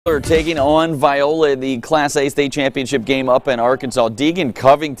Taking on Viola in the Class A state championship game up in Arkansas. Deegan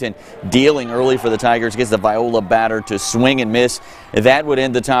Covington dealing early for the Tigers, gets the Viola batter to swing and miss. That would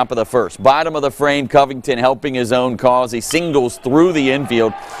end the top of the first. Bottom of the frame, Covington helping his own cause. He singles through the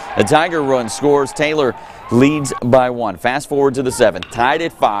infield. The Tiger run scores. Taylor leads by 1. Fast forward to the 7th, tied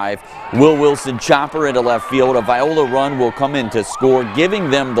at 5. Will Wilson chopper into left field. A Viola run will come in to score,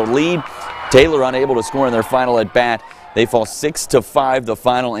 giving them the lead. Taylor unable to score in their final at bat. They fall 6-5 the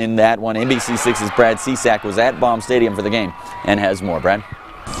final in that one. NBC6's Brad Cisak was at Baum Stadium for the game and has more. Brad?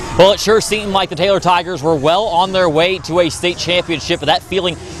 Well, it sure seemed like the Taylor Tigers were well on their way to a state championship, but that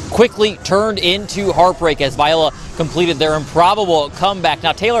feeling quickly turned into heartbreak as Viola completed their improbable comeback.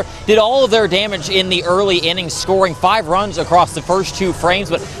 Now, Taylor did all of their damage in the early innings, scoring 5 runs across the first 2 frames,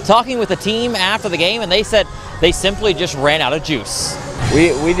 but talking with the team after the game, and they said they simply just ran out of juice.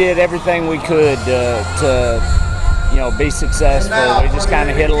 We did everything we could to be successful. We just kind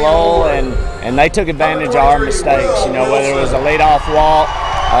of hit a lull, and they took advantage of our mistakes. Whether it was a leadoff walk,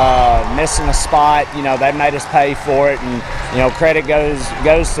 missing a spot, they made us pay for it, and credit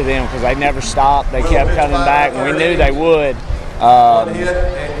goes to them because they never stopped. They kept coming back, and we knew they would. But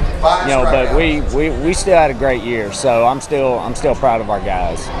we still had a great year, so I'm still proud of our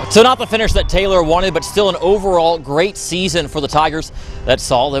guys. So not the finish that Taylor wanted, but still an overall great season for the Tigers that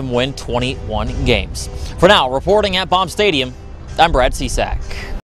saw them win 21 games. For now, reporting at Baum Stadium, I'm Brad Cisak.